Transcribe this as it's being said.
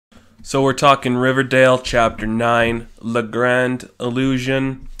So we're talking Riverdale, Chapter 9, Le Grande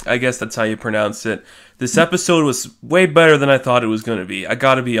Illusion. I guess that's how you pronounce it. This episode was way better than I thought it was going to be. I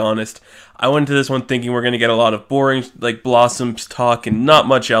gotta be honest. I went into this one thinking we're going to get a lot of boring, Blossoms talk and not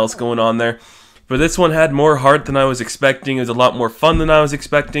much else going on there. But this one had more heart than I was expecting. It was a lot more fun than I was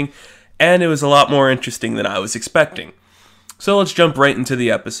expecting. And it was a lot more interesting than I was expecting. So let's jump right into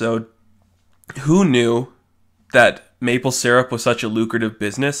the episode. Who knew that maple syrup was such a lucrative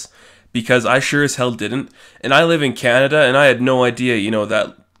business? Because I sure as hell didn't. And I live in Canada, and I had no idea,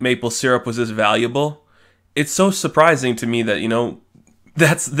 that maple syrup was this valuable. It's so surprising to me that,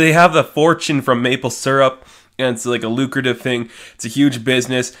 they have the fortune from maple syrup, and it's like a lucrative thing. It's a huge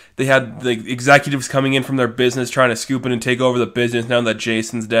business. They had the executives coming in from their business trying to scoop it and take over the business. Now that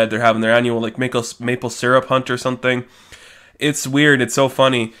Jason's dead, they're having their annual maple syrup hunt or something. It's weird. It's so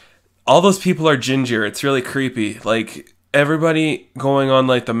funny. All those people are ginger. It's really creepy. Everybody going on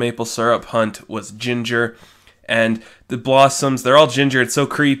the maple syrup hunt was ginger, and the Blossoms, they're all ginger. It's so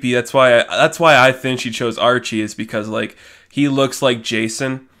creepy. That's why I think she chose Archie, is because he looks like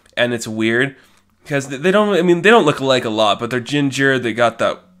Jason, and it's weird because they don't look alike a lot, but they're ginger. They got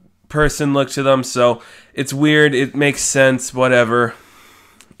that person look to them, so it's weird. It makes sense. Whatever.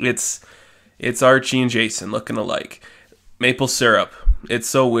 It's Archie and Jason looking alike. Maple syrup. It's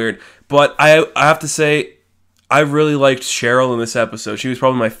so weird. But I have to say, I really liked Cheryl in this episode. She was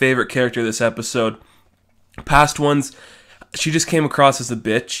probably my favorite character this episode. Past ones, she just came across as a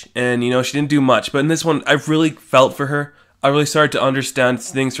bitch, and she didn't do much. But in this one, I really felt for her. I really started to understand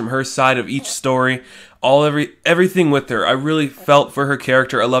things from her side of each story, everything with her. I really felt for her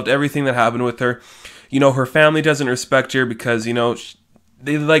character. I loved everything that happened with her. Her family doesn't respect her because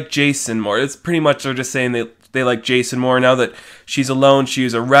they like Jason more. It's pretty much they're just saying they like Jason more. Now that she's alone, she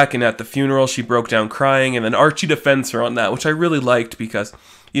was a wreck, and at the funeral she broke down crying, and then Archie defends her on that, which I really liked because,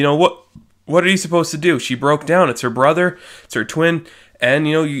 what are you supposed to do? She broke down. It's her brother, it's her twin, and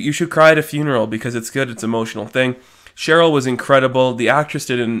you should cry at a funeral because it's good, it's an emotional thing. Cheryl was incredible. The actress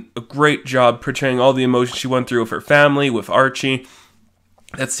did a great job portraying all the emotions she went through with her family, with Archie.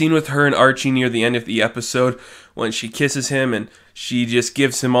 That scene with her and Archie near the end of the episode when she kisses him and she just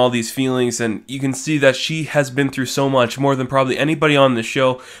gives him all these feelings, and you can see that she has been through so much, more than probably anybody on the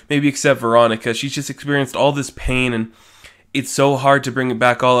show, maybe except Veronica. She's just experienced all this pain, and it's so hard to bring it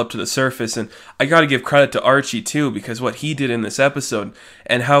back all up to the surface. And I gotta give credit to Archie too, because what he did in this episode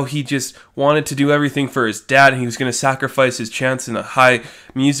and how he just wanted to do everything for his dad, and he was going to sacrifice his chance in a high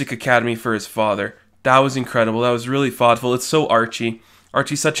music academy for his father. That was incredible. That was really thoughtful. It's so Archie.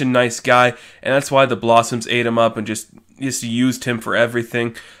 Archie's such a nice guy, and that's why the Blossoms ate him up and just used him for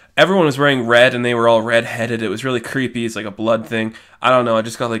everything. Everyone was wearing red, and they were all red-headed. It was really creepy. It's like a blood thing. I don't know. I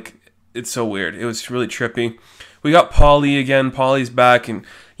just got it's so weird. It was really trippy. We got Polly again. Polly's back, and,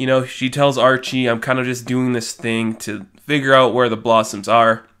 she tells Archie, I'm kind of just doing this thing to figure out where the Blossoms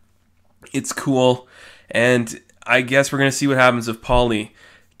are. It's cool, and I guess we're going to see what happens with Polly.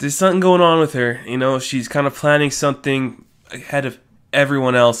 There's something going on with her. She's kind of planning something ahead of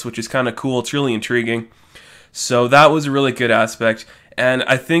everyone else, which is kind of cool. It's really intriguing. So that was a really good aspect. And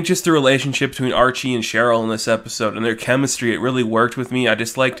I think just the relationship between Archie and Cheryl in this episode and their chemistry, it really worked with me. I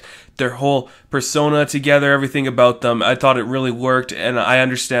just liked their whole persona together, everything about them. I thought it really worked, and I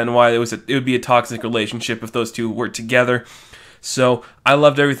understand why it would be a toxic relationship if those two were together. So I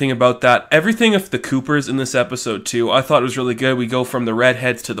loved everything about that. Everything of the Coopers in this episode too, I thought it was really good. We go from the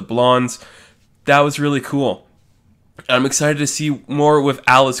redheads to the blondes. That was really cool. I'm excited to see more with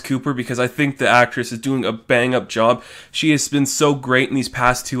Alice Cooper because I think the actress is doing a bang-up job. She has been so great in these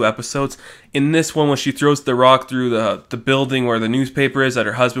past two episodes. In this one, when she throws the rock through the building where the newspaper is that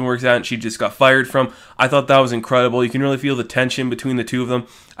her husband works at and she just got fired from, I thought that was incredible. You can really feel the tension between the two of them.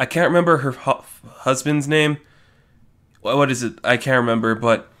 I can't remember her husband's name. What is it? I can't remember,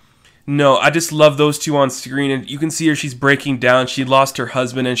 but no, I just love those two on screen, and you can see her, she's breaking down. She lost her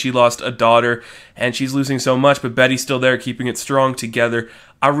husband, and she lost a daughter, and she's losing so much, but Betty's still there, keeping it strong together.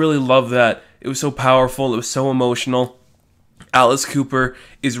 I really love that. It was so powerful. It was so emotional. Alice Cooper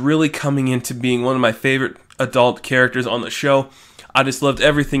is really coming into being one of my favorite adult characters on the show. I just loved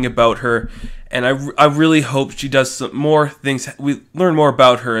everything about her, and I really hope she does some more things. We learn more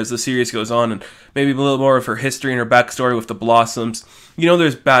about her as the series goes on, and maybe a little more of her history and her backstory with the Blossoms.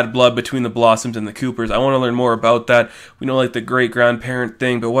 There's bad blood between the Blossoms and the Coopers. I want to learn more about that. We know the great-grandparent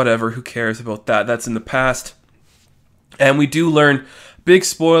thing, but whatever, who cares about that? That's in the past. And we do learn, big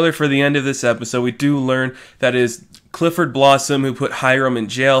spoiler for the end of this episode, we do learn that it is Clifford Blossom who put Hiram in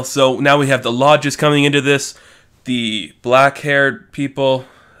jail. So now we have the Lodges coming into this. The black-haired people,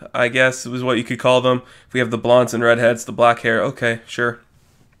 I guess was what you could call them. If we have the blondes and redheads, the black hair, okay, sure.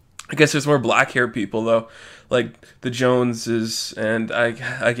 I guess there's more black hair people though, like the Joneses, and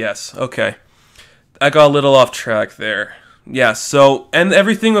I guess okay. I got a little off track there. Yeah, so, and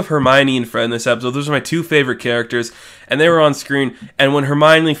everything with Hermione and Fred in this episode, those are my two favorite characters, and they were on screen, and when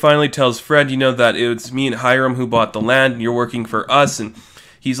Hermione finally tells Fred, that it was me and Hiram who bought the land, and you're working for us, and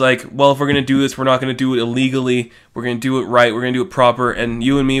he's like, well, if we're going to do this, we're not going to do it illegally, we're going to do it right, we're going to do it proper, and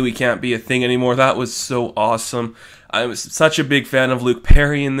you and me, we can't be a thing anymore. That was so awesome. I was such a big fan of Luke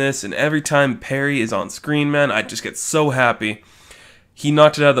Perry in this, and every time Perry is on screen, man, I just get so happy. He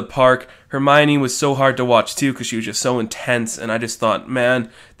knocked it out of the park. Hermione was so hard to watch too because she was just so intense, and I just thought, man,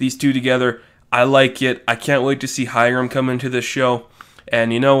 these two together, I like it. I can't wait to see Hiram come into this show,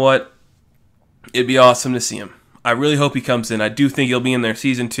 and you know what? It'd be awesome to see him. I really hope he comes in. I do think he'll be in their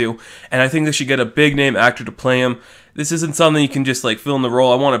season 2, and I think they should get a big name actor to play him. This isn't something you can just like fill in the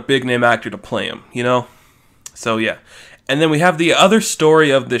role. I want a big name actor to play him, So yeah. And then we have the other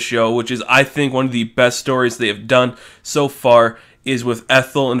story of the show, which is I think one of the best stories they have done so far, is with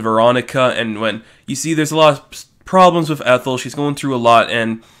Ethel and Veronica. And when you see there's a lot of problems with Ethel, she's going through a lot,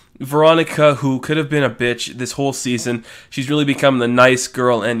 and Veronica, who could have been a bitch this whole season, she's really become the nice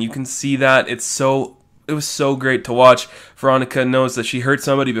girl, and you can see that. It was so great to watch. Veronica knows that she hurt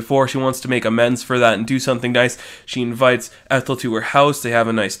somebody before. She wants to make amends for that and do something nice. She invites Ethel to her house. They have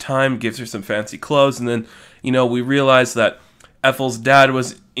a nice time, gives her some fancy clothes, and then, we realize that Ethel's dad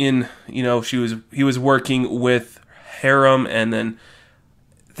was in, he was working with Hiram, and then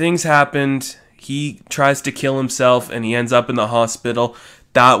things happened. He tries to kill himself, and he ends up in the hospital.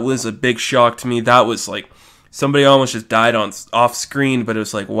 That was a big shock to me. That was like, somebody almost just died off screen, but it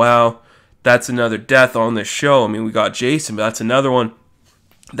was like, wow, that's another death on this show. I mean, we got Jason, but that's another one.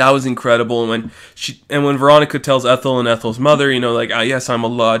 That was incredible. And when Veronica tells Ethel and Ethel's mother, yes, I'm a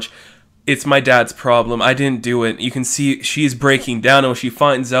lodge. It's my dad's problem. I didn't do it. You can see she's breaking down, and when she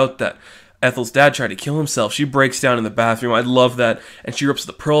finds out that Ethel's dad tried to kill himself, she breaks down in the bathroom. I love that. And she rips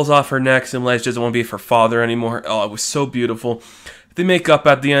the pearls off her neck, symbolizes she doesn't want to be her father anymore. Oh, it was so beautiful. They make up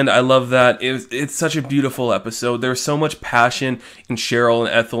at the end. I love that. It's such a beautiful episode. There was so much passion in Cheryl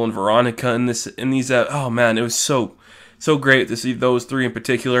and Ethel and Veronica in these. Oh man, it was so great to see those three in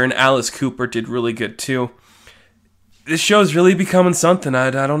particular. And Alice Cooper did really good too. This show's really becoming something.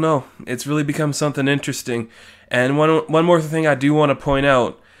 I don't know. It's really become something interesting. And one more thing I do want to point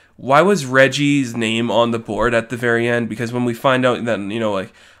out. Why was Reggie's name on the board at the very end? Because when we find out that,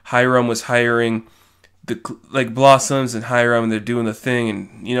 Hiram was hiring Blossoms and Hiram, and they're doing the thing,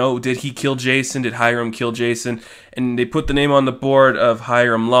 and, did he kill Jason? Did Hiram kill Jason? And they put the name on the board of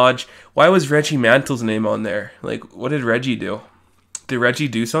Hiram Lodge. Why was Reggie Mantle's name on there? What did Reggie do? Did Reggie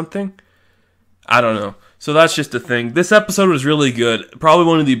do something? I don't know. So that's just a thing. This episode was really good. Probably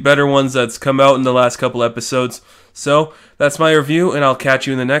one of the better ones that's come out in the last couple episodes. So that's my review, and I'll catch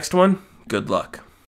you in the next one. Good luck.